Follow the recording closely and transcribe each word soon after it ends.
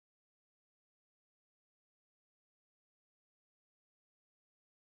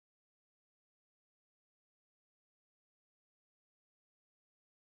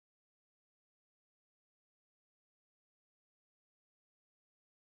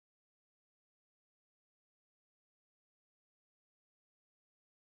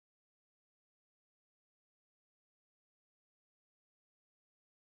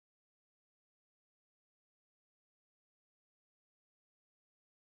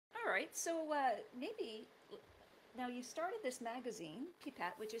right. So maybe now you started this magazine,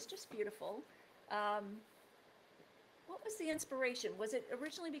 Pipette, which is just beautiful. Um, what was the inspiration? Was it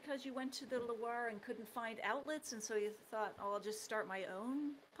originally because you went to the Loire and couldn't find outlets, and so you thought, "Oh, I'll just start my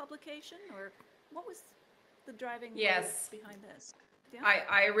own publication," or what was the driving motive Yes. behind this? Yeah.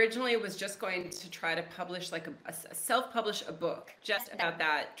 I originally was just going to try to publish like a self-publish a book just about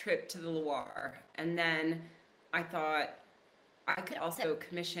that trip to the Loire. And then I thought I could also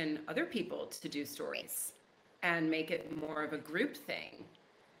commission other people to do stories and make it more of a group thing.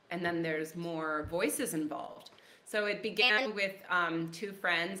 And then there's more voices involved. So it began with two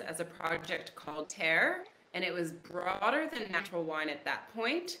friends as a project called Tear, and it was broader than Natural Wine at that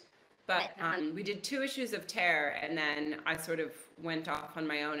point. But we did two issues of Tear, and then I sort of went off on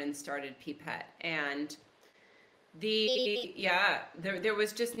my own and started Pipette. And there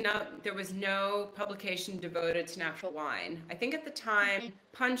was just no publication devoted to natural wine. I think at the time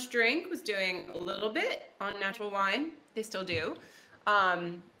Punch Drink was doing a little bit on natural wine. They still do.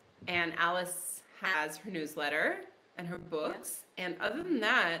 And Alice has her newsletter and her books. And other than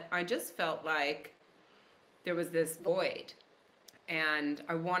that, I just felt like there was this void. And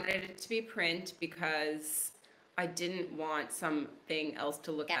I wanted it to be print because I didn't want something else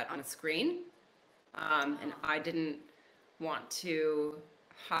to look at on a screen. And I didn't want to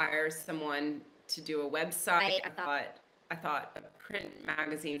hire someone to do a website. I thought a print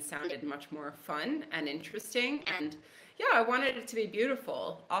magazine sounded much more fun and interesting. And yeah, I wanted it to be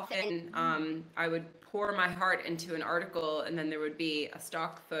beautiful. Often I would pour my heart into an article, and then there would be a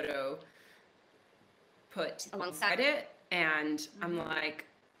stock photo put alongside it. And I'm like,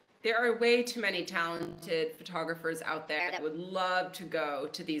 there are way too many talented photographers out there that would love to go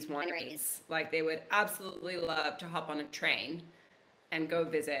to these wineries. Like, they would absolutely love to hop on a train and go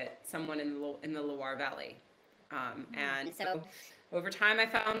visit someone in the Loire Valley. And so over time, I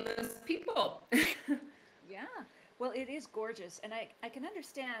found those people. Yeah. Well, it is gorgeous. And I can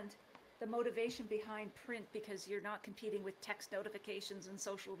understand the motivation behind print because you're not competing with text notifications and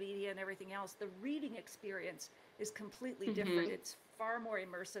social media and everything else. The reading experience is completely different. It's far more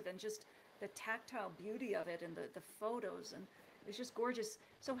immersive, and just the tactile beauty of it and the photos, and it's just gorgeous.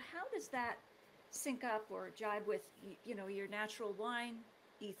 So how does that sync up or jibe with, your natural wine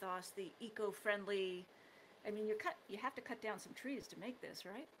ethos, the eco-friendly? I mean, you have to cut down some trees to make this,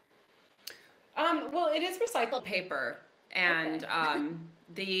 right? Well, it is recycled paper, and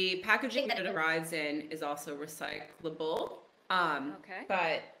the packaging that it arrives in is also recyclable. Okay.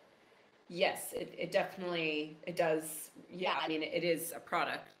 But yes, it definitely, it does. Yeah, I mean, it is a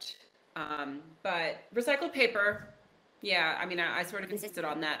product. But recycled paper, yeah, I mean, I sort of insisted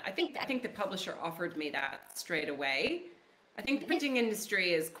on that. I think the publisher offered me that straight away. I think the printing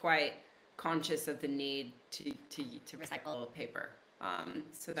industry is quite conscious of the need to recycle paper.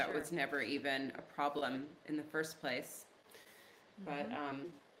 So that was never even a problem in the first place. But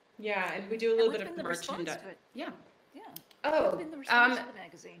yeah, and we do a little bit of merchandise. Yeah. Yeah. Oh, What's been the response to the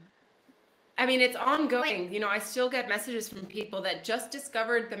magazine? I mean, it's ongoing. I still get messages from people that just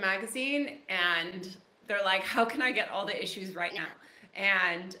discovered the magazine, and they're like, how can I get all the issues right now?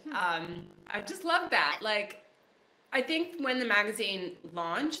 And I just love that. Like, I think when the magazine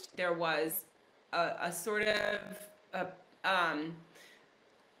launched, there was a sort of a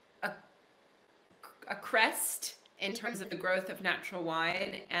crest in terms of the growth of natural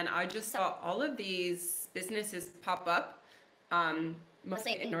wine, and I just saw all of these businesses pop up,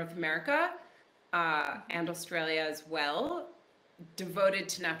 mostly in North America and Australia as well, devoted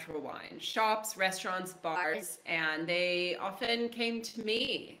to natural wine. Shops, restaurants, bars, and they often came to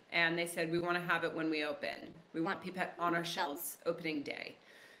me and they said, we want to have it when we open. We want Pipette on our shelves opening day.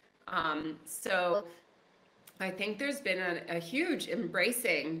 So I think there's been a huge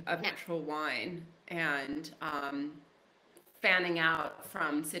embracing of natural wine, and fanning out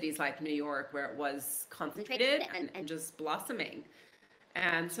from cities like New York, where it was concentrated and just blossoming.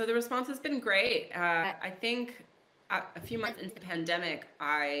 And so the response has been great. I think a few months into the pandemic,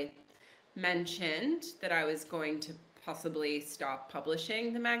 I mentioned that I was going to possibly stop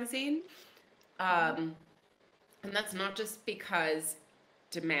publishing the magazine. And that's not just because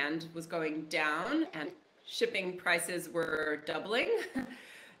demand was going down and shipping prices were doubling.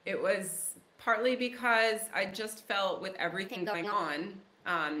 It was partly because I just felt, with everything going on,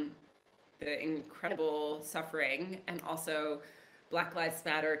 the incredible suffering, and also Black Lives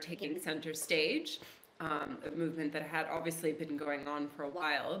Matter taking center stage, a movement that had obviously been going on for a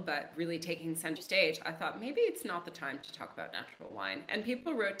while, but really taking center stage, I thought maybe it's not the time to talk about natural wine. And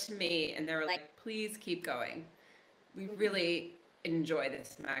people wrote to me and they were like, please keep going. We really enjoy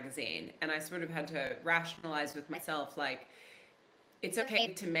this magazine. And I sort of had to rationalize with myself, like, it's okay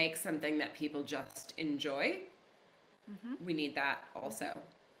to make something that people just enjoy. We need that also.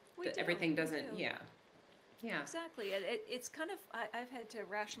 We That do, everything we doesn't, do. yeah. Yeah. Exactly. It's kind of, I've had to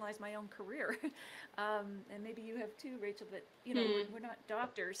rationalize my own career. And maybe you have too, Rachel, but, you know, we're not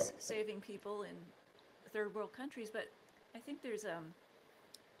doctors saving people in third world countries, but I think there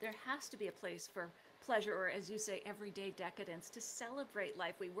has to be a place for pleasure, or as you say, everyday decadence, to celebrate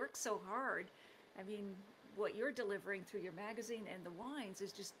life. We work so hard. I mean, what you're delivering through your magazine and the wines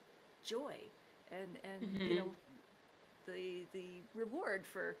is just joy, and you know, the reward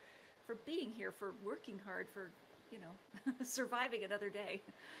for being here, for working hard, for, you know, surviving another day.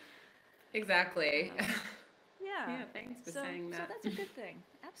 Exactly. Yeah. Yeah, thanks for saying So that. that's a good thing.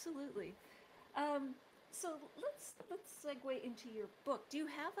 Absolutely. Um, so let's segue into your book. Do you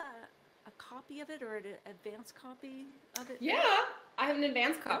have a copy of it, or an advanced copy of it? Yeah, I have an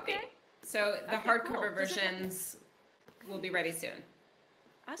advanced copy. Okay. So the Okay, cool. hardcover Does it have- versions will be ready soon.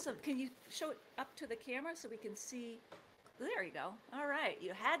 Awesome. Can you show it up to the camera so we can see? There you go. All right.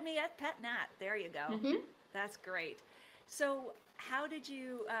 You had me at Pet-Nat. There you go. That's great. So how did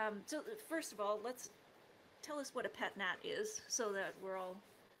you, so first of all, let's tell us what a Pet-Nat is so that we're all on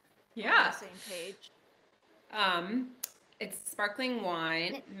Yeah. the same page. It's sparkling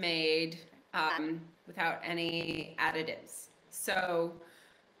wine made without any additives. So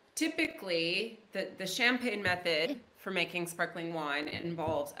typically, the champagne method for making sparkling wine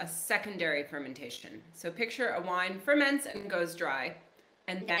involves a secondary fermentation. So picture a wine ferments and goes dry,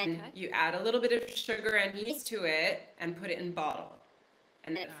 and then you add a little bit of sugar and yeast to it and put it in bottle,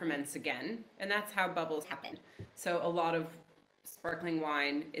 and it ferments again, and that's how bubbles happen. So a lot of sparkling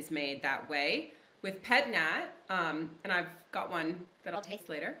wine is made that way. With Pet-Nat, and I've got one that I'll taste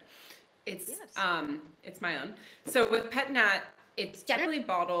later. It's my own. So with Pet-Nat, it's generally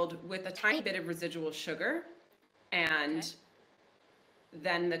bottled with a tiny bit of residual sugar, and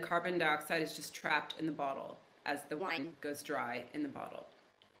then the carbon dioxide is just trapped in the bottle as the wine goes dry in the bottle.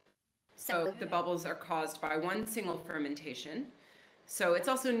 So the bubbles are caused by one single fermentation. So it's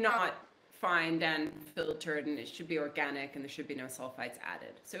also not fined and filtered, and it should be organic, and there should be no sulfites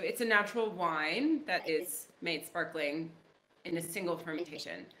added. So it's a natural wine that is made sparkling in a single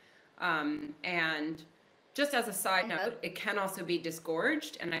fermentation. And just as a side note, it can also be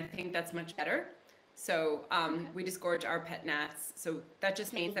disgorged, and I think that's much better. So we disgorge our Pet-Nats. So that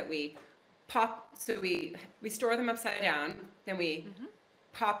just means that we pop, so we store them upside down, then we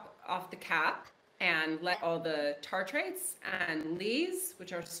pop off the cap and let all the tartrates and lees,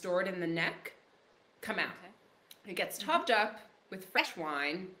 which are stored in the neck, come out. It gets topped up with fresh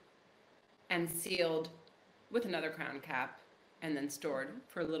wine and sealed with another crown cap, and then stored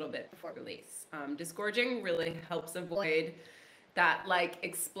for a little bit before release. Disgorging really helps avoid that like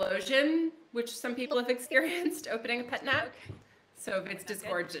explosion, which some people have experienced opening a Pet-Nat. So if it's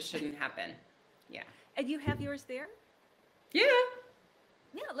disgorged, it shouldn't happen. Yeah. And you have yours there? Yeah.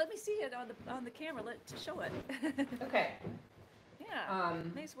 Yeah, let me see it on the camera. Let's show it. Okay. Yeah.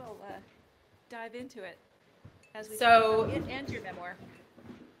 May as well dive into it as we So- talk about it and your memoir.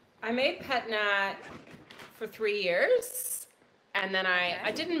 I made Pet-Nat for 3 years. And then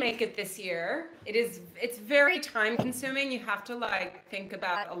I didn't make it this year. It's very time consuming. You have to like think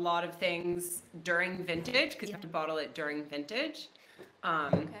about a lot of things during vintage, because you have to bottle it during vintage.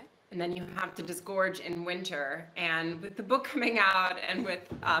 And then you have to disgorge in winter. And with the book coming out and with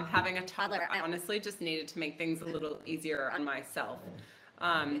having a toddler, I honestly just needed to make things a little easier on myself.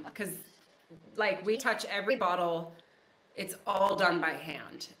 Because like we touch every bottle, it's all done by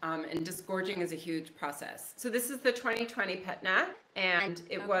hand, and disgorging is a huge process. So this is the 2020 Pet-Nat, and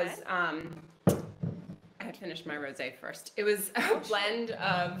it was, I had to finish my rosé first. It was a blend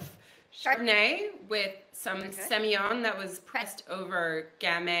of Chardonnay with some Semillon that was pressed over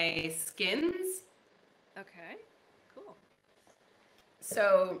Gamay skins. Okay, cool.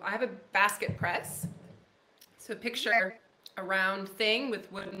 So I have a basket press. So picture a round thing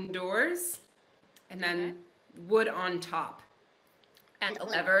with wooden doors, and then wood on top, and a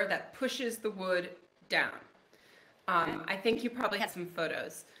lever that pushes the wood down. I think you probably have some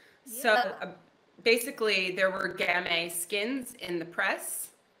photos. So basically there were Gamay skins in the press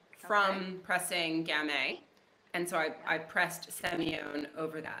from pressing Gamay, and so I pressed Semillon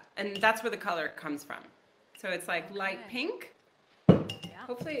over that, and that's where the color comes from. So it's like light pink.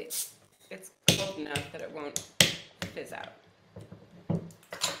 Hopefully it's cold enough that it won't fizz out. Let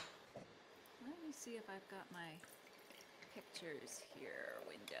me see if I've got my pictures here.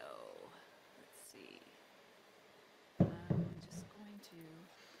 Window. Let's see. I'm just going to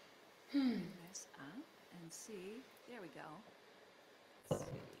bring this up and see. There we go. Let's see.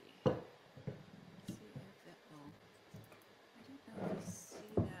 See if it will. I don't know See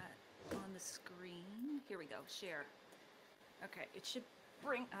that on the screen. Here we go. Share. Okay, it should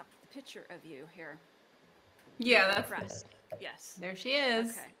bring up the picture of you here. Yeah, that's Press. Yes. there she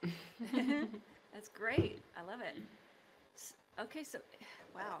is. Okay. That's great. I love it. Okay, so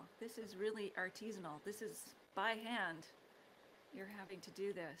wow, this is really artisanal. This is by hand. You're having to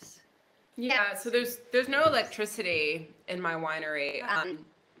do this. Yeah, so there's no electricity in my winery.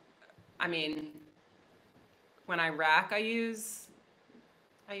 I mean, when I rack, I use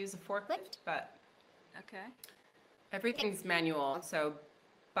a forklift, but Okay. everything's manual, so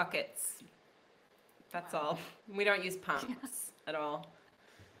buckets. That's all. We don't use pumps at all.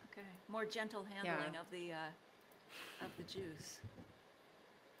 Okay. More gentle handling of the juice.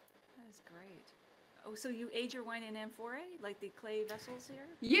 That is great. Oh, so you age your wine in amphora, like the clay vessels here?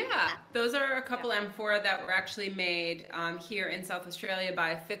 Yeah, those are a couple amphora that were actually made here in South Australia by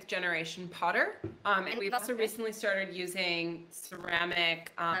a fifth generation potter. And we've also recently started using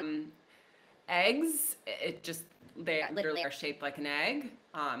ceramic eggs. They literally are shaped like an egg.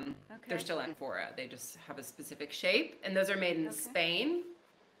 They're still amphora. They just have a specific shape. And those are made in Spain.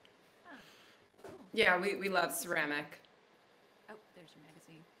 Yeah, we love ceramic. Oh, there's your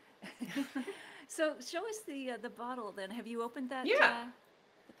magazine. So show us the bottle then. Have you opened that? Yeah.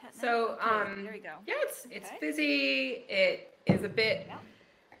 The Pet-Nat? So there you go. yeah, it's fizzy. It is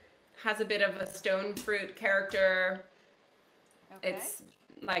has a bit of a stone fruit character. Okay.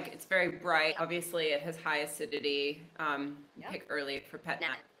 It's very bright. Obviously, it has high acidity. Pick early for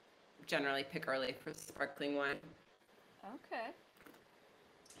Pet-Nat. Generally, pick early for sparkling wine. Okay.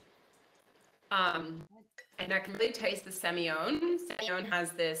 And I can really taste the Semillon. Semillon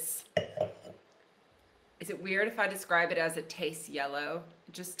has this. Is it weird if I describe it as it tastes yellow?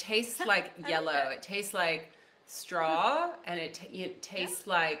 It just tastes like yellow. It tastes like straw, and it tastes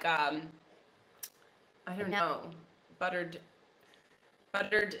like I don't know, buttered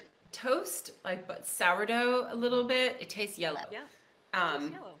toast, but sourdough a little bit. It tastes yellow. Yeah.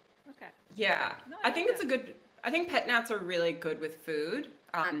 It's yellow. Okay. Yeah. No, I think it's a good. I think Pet-Nats are really good with food.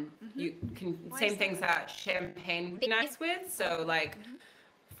 You can same things that champagne would be nice with. So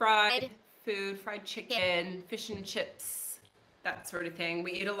fried food, fried chicken, fish and chips, that sort of thing.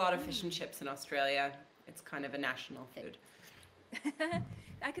 We eat a lot of fish and chips in Australia. It's kind of a national food.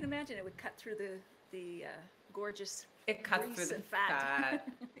 I can imagine it would cut through the gorgeous It cuts grease through the and fat. fat.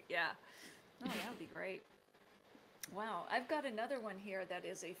 Yeah. Oh, that would be great. Wow. I've got another one here that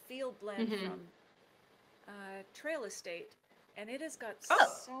is a field blend from Trail Estate, and it has got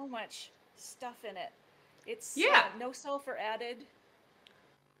so much stuff in it. It's no sulfur added.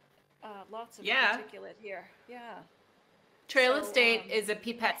 Lots of particulate here. Yeah. Trail Estate is a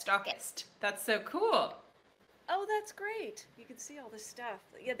Pipette stockist. That's so cool. Oh, that's great. You can see all this stuff.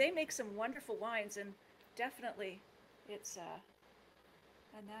 Yeah, they make some wonderful wines, and definitely it's a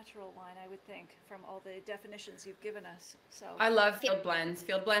natural wine, I would think, from all the definitions you've given us. So I love field blends.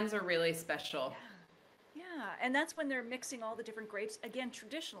 Field blends are really special. Yeah, and that's when they're mixing all the different grapes, again,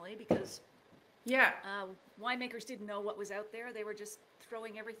 traditionally, because winemakers didn't know what was out there. They were just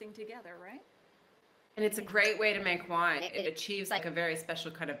throwing everything together, right? And it's a great way to make wine. It achieves a very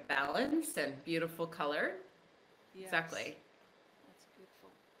special kind of balance and beautiful color. Yes. Exactly. That's beautiful.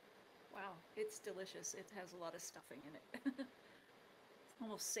 Wow, it's delicious. It has a lot of stuffing in it. It's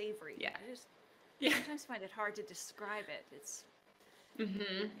almost savory. Yeah. I sometimes find it hard to describe it. It's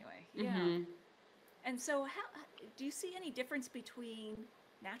anyway. Yeah. And so, how do you see any difference between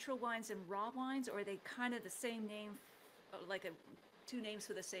natural wines and raw wines, or are they kind of the same name, two names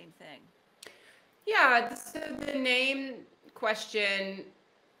for the same thing? Yeah, so the name question,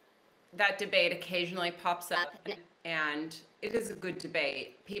 that debate occasionally pops up, and it is a good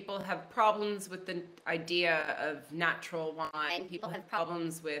debate. People have problems with the idea of natural wine. People have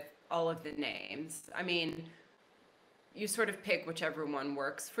problems with all of the names. I mean, you sort of pick whichever one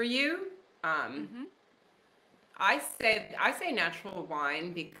works for you. I say natural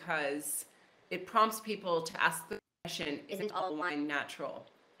wine because it prompts people to ask the question, isn't all wine natural?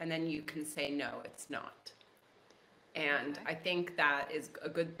 And then you can say, no, it's not. And I think that is a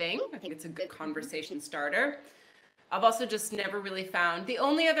good thing. I think it's a good conversation starter. I've also just never really found, the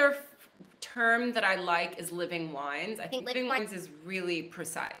only other term that I like is living wines. I think living wines is really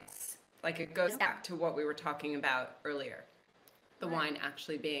precise. It goes back to what we were talking about earlier. The wine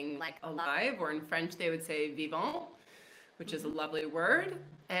actually being alive, or in French they would say vivant, which is a lovely word.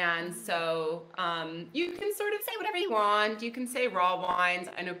 And so you can sort of say whatever you want. You can say raw wines.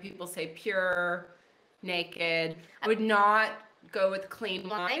 I know people say pure, naked. I would not go with clean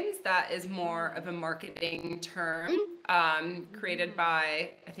wines. That is more of a marketing term created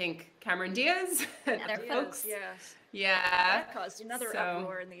by, I think, Cameron Diaz and other folks. Yes. Yeah. That caused another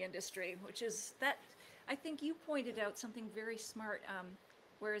uproar in the industry, which is that I think you pointed out something very smart.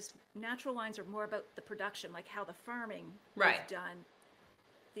 Whereas natural wines are more about the production, like how the farming is done.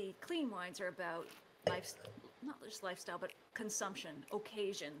 The clean wines are about not just lifestyle, but consumption,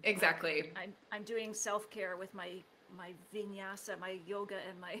 occasion. Exactly. Like I'm doing self-care with my vinyasa, my yoga,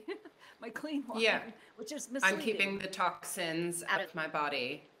 and my my clean wine, which is misleading. I'm keeping the toxins out of my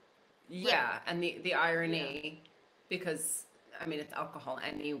body. Yeah, and the irony, because I mean it's alcohol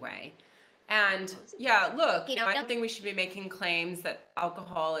anyway. And yeah, look, I don't think we should be making claims that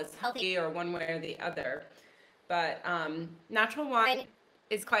alcohol is healthy or one way or the other. But natural wine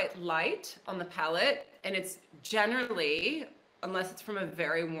is quite light on the palate, and it's generally, unless it's from a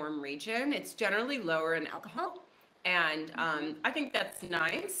very warm region, it's generally lower in alcohol. And I think that's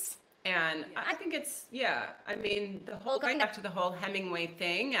nice. And I think it's, I mean, going back to the whole Hemingway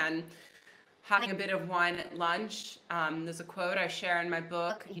thing and having a bit of wine at lunch. There's a quote I share in my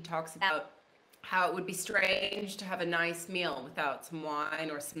book. He talks about how it would be strange to have a nice meal without some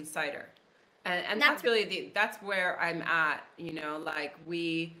wine or some cider. And that's really that's where I'm at, you know, like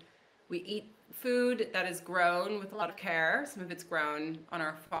we eat food that is grown with a lot of care. Some of it's grown on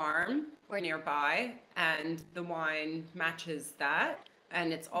our farm or nearby, and the wine matches that.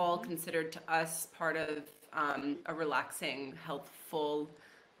 And it's all considered to us part of a relaxing, healthful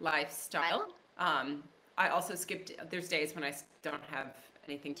lifestyle. I also there's days when I don't have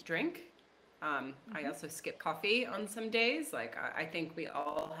anything to drink. I also skip coffee on some days. Like, I think we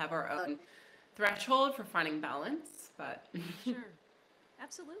all have our own threshold for finding balance, but. Sure.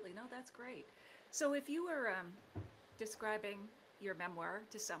 Absolutely. No, that's great. So if you were describing your memoir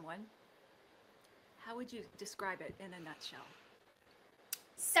to someone, how would you describe it in a nutshell?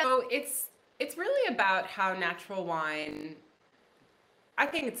 So it's really about how natural wine, I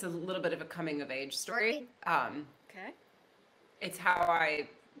think it's a little bit of a coming of age story. Okay. It's how I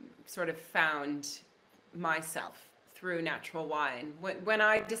sort of found myself through natural wine. When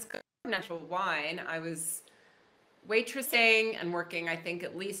I discovered natural wine, I was waitressing and working, I think,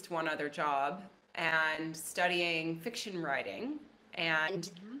 at least one other job and studying fiction writing. And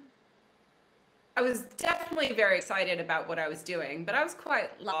I was definitely very excited about what I was doing, but I was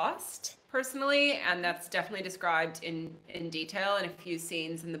quite lost personally, and that's definitely described in detail in a few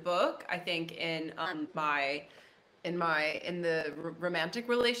scenes in the book. I think in the romantic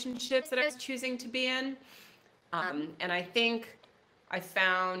relationships that I was choosing to be in. And I think I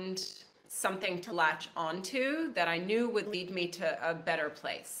found something to latch onto that I knew would lead me to a better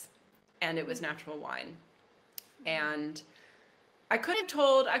place. And it was natural wine. And I could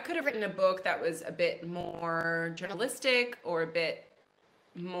have written a book that was a bit more journalistic or a bit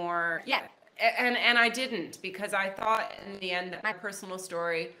more, and I didn't, because I thought in the end that my personal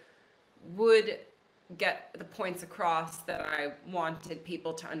story would get the points across that I wanted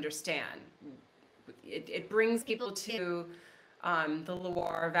people to understand. It brings people to the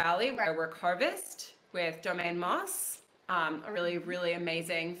Loire Valley, where I work harvest with Domaine Moss, a really, really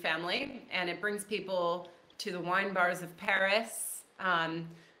amazing family. And it brings people to the wine bars of Paris,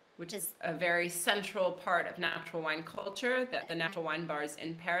 which is a very central part of natural wine culture, the natural wine bars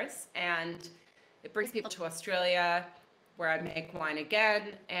in Paris. And it brings people to Australia, where I make wine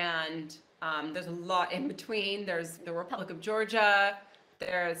again. And there's a lot in between. There's the Republic of Georgia.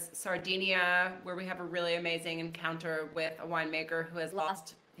 There's Sardinia, where we have a really amazing encounter with a winemaker who has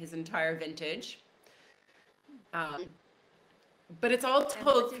lost his entire vintage. But it's all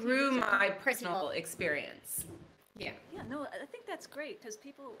told through my personal experience. Yeah. Yeah, no, I think that's great, because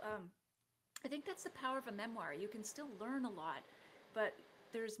people, I think that's the power of a memoir. You can still learn a lot, but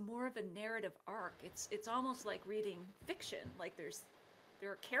there's more of a narrative arc. It's almost like reading fiction. Like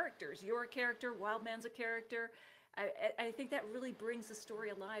there are characters. You're a character, Wildman's a character. I think that really brings the story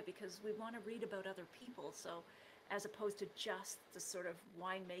alive, because we want to read about other people. So, as opposed to just the sort of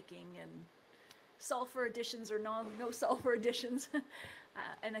winemaking and sulfur additions or no sulfur additions.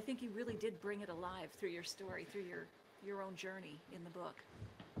 And I think you really did bring it alive through your story, through your own journey in the book.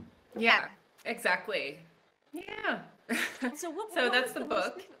 Yeah, exactly. Yeah. So so that's the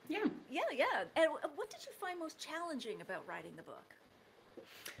book. Yeah. And what did you find most challenging about writing the book?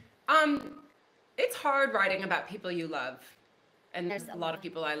 It's hard writing about people you love. And there's a lot of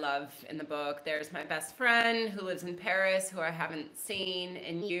people I love in the book. There's my best friend who lives in Paris, who I haven't seen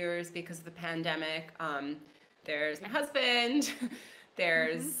in years because of the pandemic. There's my husband.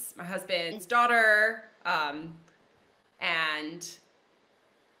 There's my husband's daughter. And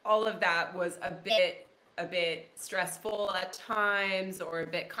all of that was a a bit stressful at times or a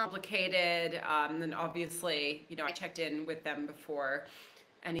bit complicated. And obviously, you know, I checked in with them before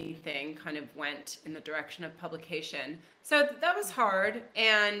anything kind of went in the direction of publication. So that was hard.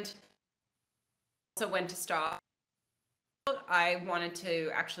 And also when to stop. I wanted to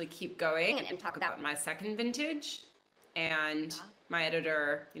actually keep going and talk about my second vintage. And my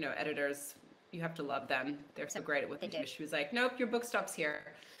editor, you know, editors, you have to love them. They're so great at what they do. She was like, nope, your book stops here.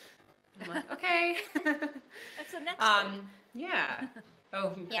 I'm like, okay. That's the next one. Yeah.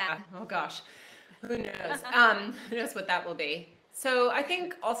 Oh, yeah. Oh, gosh. Who knows? Who knows what that will be? So I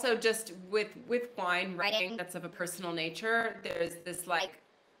think also just with wine writing that's of a personal nature, there's this like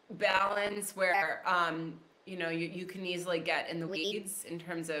balance where, you know, you can easily get in the weeds in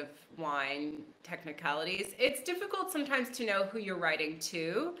terms of wine technicalities. It's difficult sometimes to know who you're writing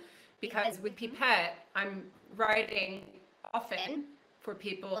to, because with Pipette, I'm writing often for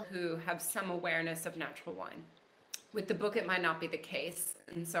people who have some awareness of natural wine. With the book, it might not be the case.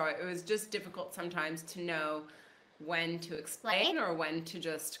 And so it was just difficult sometimes to know when to explain or when to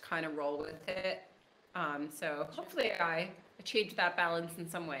just kind of roll with it. So hopefully I achieved that balance in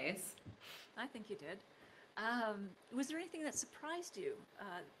some ways. I think you did. Was there anything that surprised you,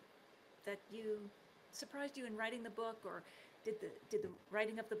 surprised you in writing the book, or did the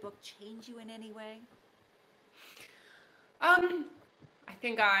writing of the book change you in any way? I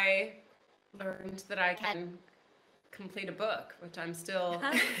think I learned that I can complete a book, which I'm still.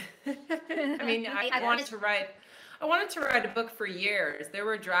 I mean, I wanted to write a book for years. There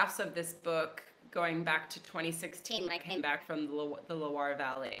were drafts of this book going back to 2016 when I came back from the Loire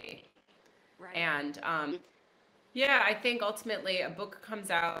Valley. Right. And yeah, I think ultimately a book comes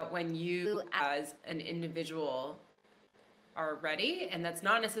out when you as an individual are ready, and that's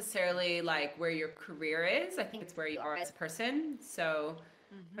not necessarily like where your career is. I think it's where you are as a person. So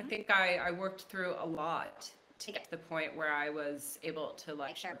I think I worked through a lot to get to the point where I was able to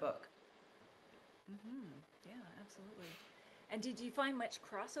like share a book. Yeah, absolutely. And did you find much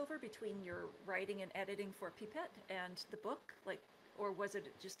crossover between your writing and editing for Pipette and the book, like, or was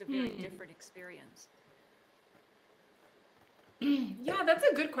it just a very different experience? Yeah, that's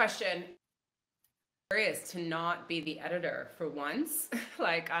a good question. Curious to not be the editor for once.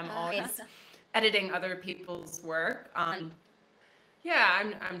 Like I'm always editing other people's work.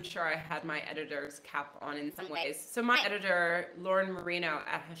 Yeah, I'm sure I had my editor's cap on in some ways. So my editor, Lauren Marino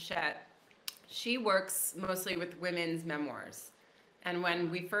at Hachette, she works mostly with women's memoirs. And when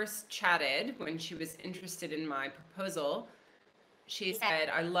we first chatted, when she was interested in my proposal, she said,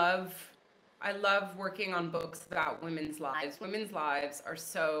 I love working on books about women's lives. Women's lives are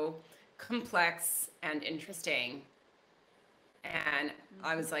so complex and interesting. And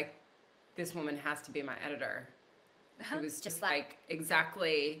I was like, this woman has to be my editor. It was just like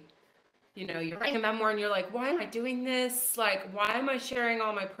exactly, you know, you're writing a memoir and you're like, why am I doing this? Like, why am I sharing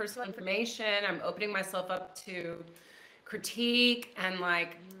all my personal information? I'm opening myself up to critique and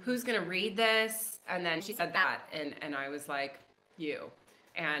like, who's going to read this? And then she said that. And I was like, you.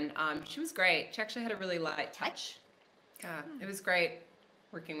 And she was great. She actually had a really light touch. Yeah, it was great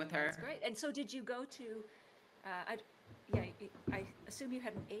working with her. That's great. And so did you go to, I assume you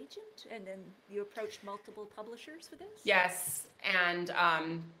had an agent, and then you approached multiple publishers for this? Yes, and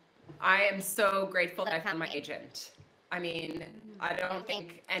I am so grateful that I found my agent. I mean, I don't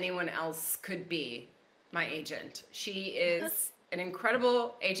think anyone else could be my agent. She is an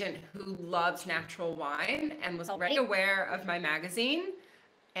incredible agent who loves natural wine and was already aware of my magazine.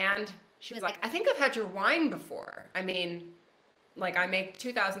 And she was like, I think I've had your wine before. I mean, like I make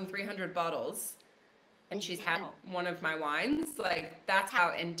 2,300 bottles. And she's had one of my wines. Like, that's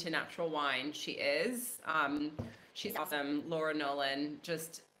how into natural wine she is. She's awesome. Laura Nolan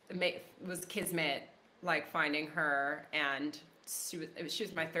just was kismet, like finding her, and she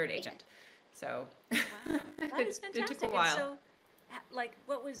was my third agent. So wow. That is fantastic. It took a while. And so, like,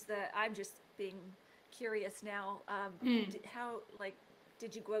 what was I'm just being curious now.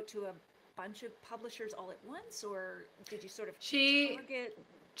 Did you go out to a bunch of publishers all at once, or did you sort of target?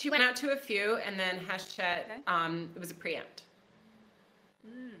 She went out to a few, and then Hachette, it was a preempt,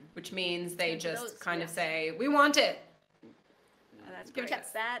 which means they just kind of say, we want it. That's great.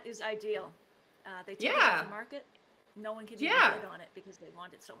 That is ideal. They take it off the market. No one can even bid on it because they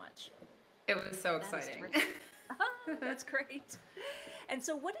want it so much. It was so exciting. That's great. And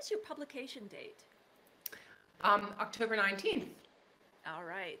so what is your publication date? October 19th. All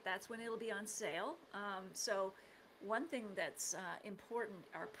right. That's when it'll be on sale. So one thing that's important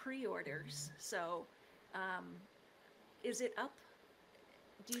are pre-orders. So is it up?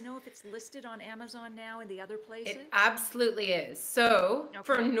 Do you know if it's listed on Amazon now and the other places? It absolutely is. So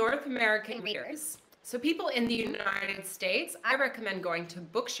for North American readers, So people in the United States, I recommend going to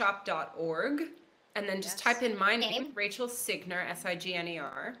bookshop.org and then just type in my name, Rachel Signer,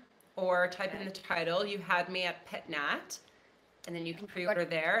 Signer, or type in the title, You Had Me at Pet-Nat, and then you can pre-order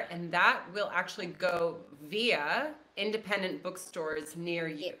there, and that will actually go via independent bookstores near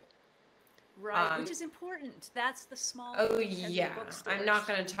you. Right, which is important. That's the small. Oh yeah, I'm not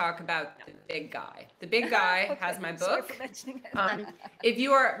going to talk about the big guy. The big guy has my Sorry book. for mentioning it. If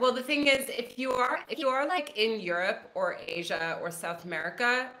you are, well, the thing is, if you are like in Europe or Asia or South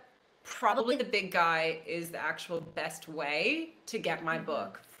America, probably the big guy is the actual best way to get my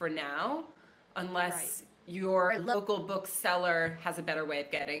book for now, unless your local bookseller has a better way of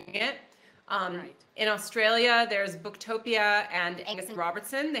getting it. In Australia, there's Booktopia and Angus and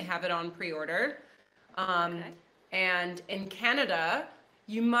Robertson. They have it on pre-order. And in Canada,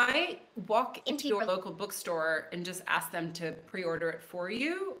 you might walk into your local bookstore and just ask them to pre-order it for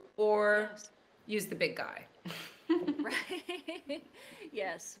you, or use the big guy. Right.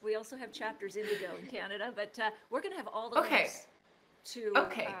 Yes, we also have Chapters Indigo in Canada, but we're going to have all the links to.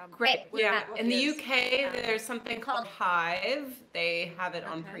 Great. Yeah, in the UK, there's something called Hive. They have it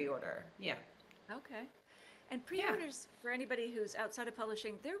on pre-order. Yeah. Okay. And pre-orders, for anybody who's outside of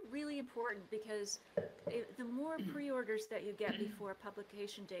publishing, they're really important because the more pre-orders that you get before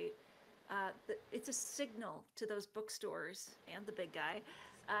publication date, it's a signal to those bookstores and the big guy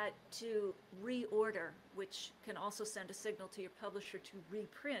to reorder, which can also send a signal to your publisher to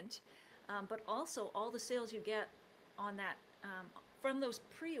reprint. But also, all the sales you get on that from those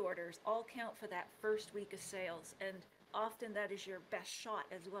pre-orders all count for that first week of sales, and often that is your best shot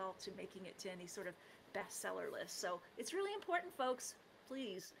as well to making it to any sort of bestseller list. So it's really important, folks.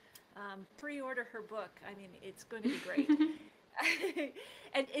 Please pre-order her book. I mean, it's going to be great.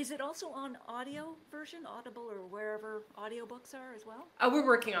 And is it also on audio version, Audible or wherever audiobooks are as well? Oh, we're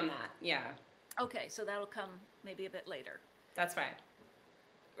working on that. Yeah. Okay, so that'll come maybe a bit later. That's right.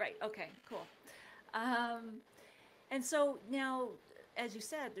 Right. Okay. Cool. And so now, as you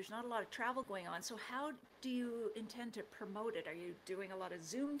said, there's not a lot of travel going on. So how do you intend to promote it? Are you doing a lot of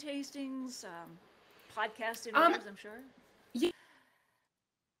Zoom tastings, podcast interviews, I'm sure? Yeah.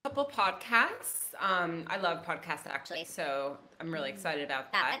 A couple podcasts. I love podcasts, actually, so I'm really excited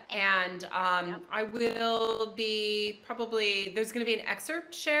about that. And I will be there's going to be an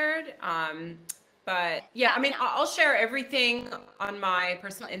excerpt shared. But yeah, I mean, I'll share everything on my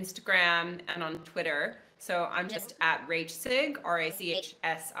personal Instagram and on Twitter. So I'm just at Rachsig, Rachsig.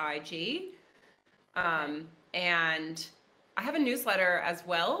 And I have a newsletter as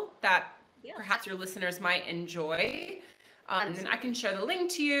well that perhaps your listeners might enjoy. And I can share the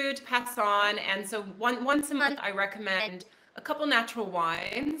link to you to pass on. And so once a month, I recommend a couple natural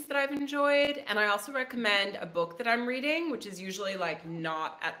wines that I've enjoyed. And I also recommend a book that I'm reading, which is usually like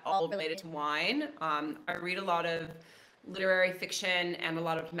not at all related to wine. I read a lot of literary fiction and a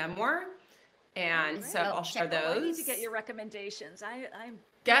lot of memoir. And so I'll share those. I need to get your recommendations. I'm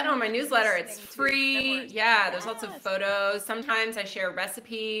get on my newsletter. It's free. Yeah, there's lots of photos. Sometimes I share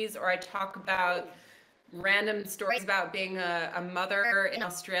recipes, or I talk about random stories about being a mother in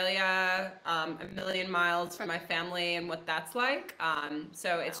Australia, a million miles from my family, and what that's like.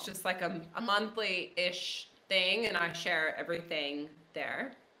 So it's just like a monthly-ish thing, and I share everything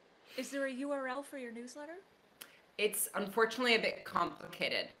there. Is there a URL for your newsletter? It's unfortunately a bit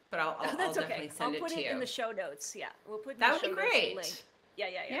complicated, but I'll definitely send it to you. I'll put it in the show notes. Yeah, we'll put in that the show would be notes great. Link.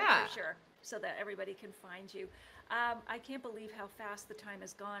 Yeah, for sure, so that everybody can find you. I can't believe how fast the time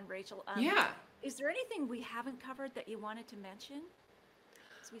has gone, Rachel. Is there anything we haven't covered that you wanted to mention?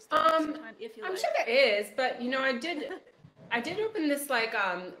 So we still have some time, if you like. I'm sure there is, but I did open this like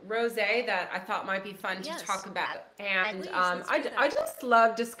rosé that I thought might be fun to talk about, and I just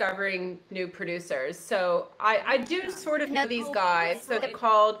love discovering new producers. So I do sort of know these guys. So they're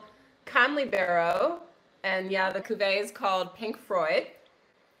called Canlibero, and the cuvée is called Pink Freud.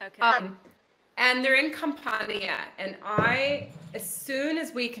 Okay. And they're in Campania, and as soon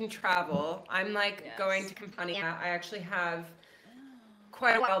as we can travel, I'm like going to Campania. I actually have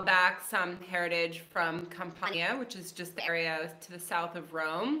quite a while back some heritage from Campania, which is just the area to the south of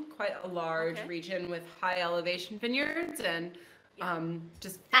Rome, quite a large region with high elevation vineyards, and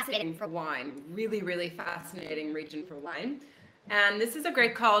just fascinating for wine. Really, really fascinating region for wine. And this is a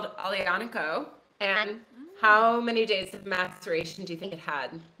grape called Aglianico. And how many days of maceration do you think it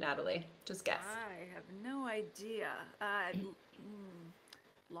had, Natalie? Just guess. I have no idea.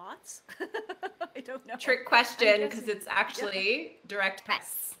 Lots? I don't know. Trick question, because it's actually direct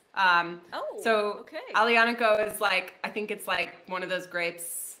press. Aglianico is like, I think it's like one of those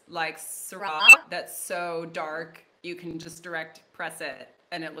grapes like Syrah that's so dark you can just direct press it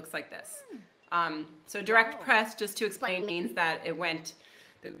and it looks like this. So direct Wow. press, just to explain, means that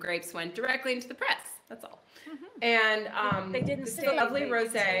the grapes went directly into the press. That's all. And They didn't this is stay. a lovely They didn't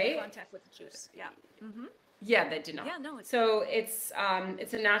stay in rosé. contact with the juice. Yeah. Mm-hmm. Yeah, they did not. Yeah. No. It's So it's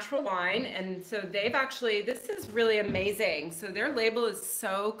a natural wine, and so they've actually, this is really amazing. So their label is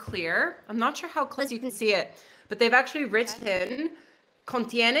so clear. I'm not sure how close you can see it, but they've actually written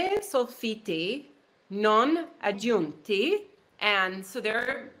contiene sulfiti non aggiunti, and so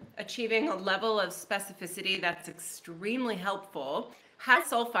they're achieving a level of specificity that's extremely helpful. Has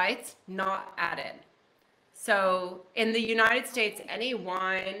sulfites not added. So in the United States, any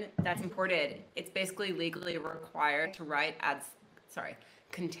wine that's imported, it's basically legally required to write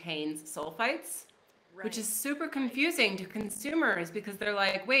contains sulfites, which is super confusing to consumers because they're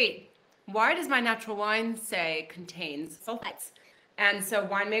like, wait, why does my natural wine say contains sulfites? And so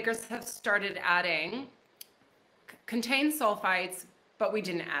winemakers have started adding contains sulfites, but we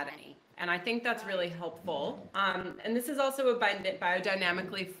didn't add any. And I think that's really helpful. And this is also a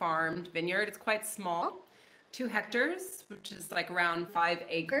biodynamically farmed vineyard. It's quite small. 2 hectares, which is like around 5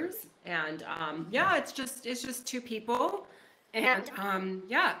 acres. And yeah, it's just 2 people. And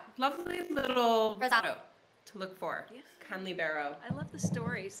yeah, lovely little Rosado to look for. Yeah. Canlibero. I love the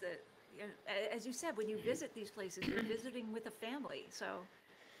stories that, as you said, when you visit these places, you're visiting with a family. So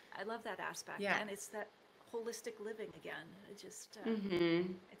I love that aspect. Yeah. And it's that holistic living again. It just,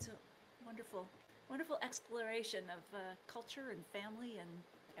 it's a wonderful, wonderful exploration of culture and family and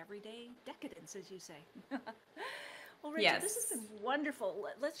everyday decadence, as you say. Well, Rachel, this has been wonderful.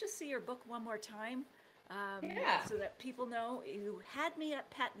 Let's just see your book one more time, so that people know you had me at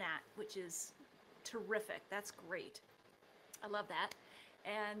Pet-Nat, which is terrific. That's great. I love that,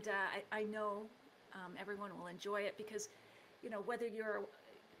 and I know everyone will enjoy it because, whether you're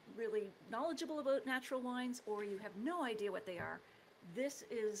really knowledgeable about natural wines or you have no idea what they are, this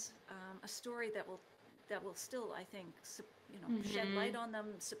is a story that will still, I think, shed light on them,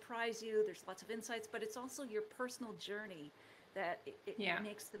 surprise you. There's lots of insights, but it's also your personal journey that it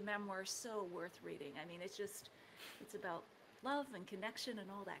makes the memoir so worth reading. I mean, it's about love and connection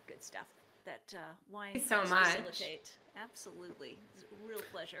and all that good stuff that wine so much. Facilitate. Absolutely. It's a real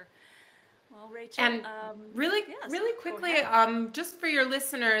pleasure. Well, Rachel, and really quickly, just for your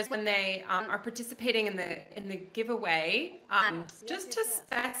listeners, when they are participating in the giveaway, just to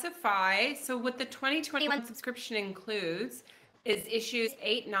specify, so what the 2021 subscription includes is issues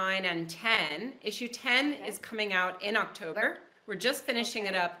 8, 9, and 10. Issue 10 is coming out in October. We're just finishing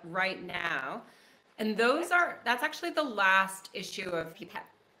it up right now, and that's actually the last issue of Pipette.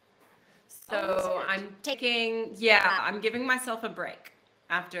 So I'm giving myself a break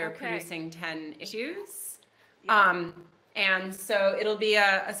after producing 10 issues. And so it'll be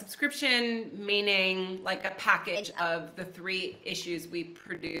a subscription, meaning like a package of the 3 issues we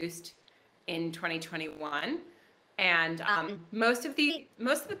produced in 2021. And most of the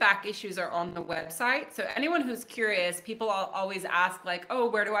back issues are on the website. So anyone who's curious, people always ask like, oh,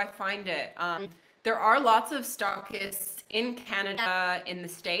 where do I find it? There are lots of stockists in Canada, in the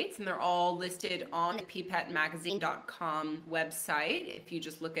States, and they're all listed on the PipetteMagazine.com website. If you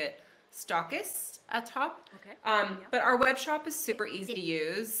just look at stockists at top. But our web shop is super easy to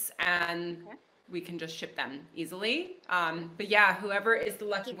use, and we can just ship them easily. But yeah, whoever is the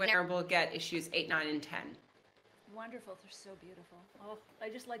lucky winner will get issues 8, 9, and 10. Wonderful. They're so beautiful. Oh, I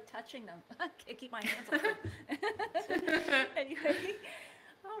just like touching them. I can't keep my hands off them. Anyway.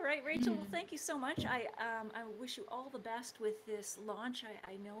 All right, Rachel, well, thank you so much. I wish you all the best with this launch.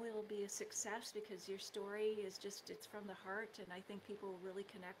 I know it'll be a success because your story is it's from the heart, and I think people will really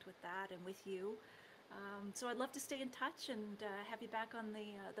connect with that and with you. So I'd love to stay in touch and have you back on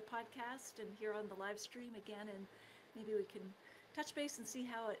the podcast and here on the live stream again, and maybe we can touch base and see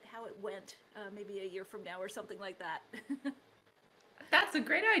how it went maybe a year from now or something like that. That's a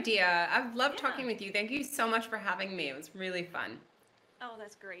great idea. I've loved talking with you. Thank you so much for having me. It was really fun. Oh,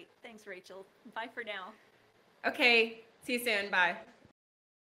 that's great. Thanks, Rachel. Bye for now. Okay. See you soon. Bye.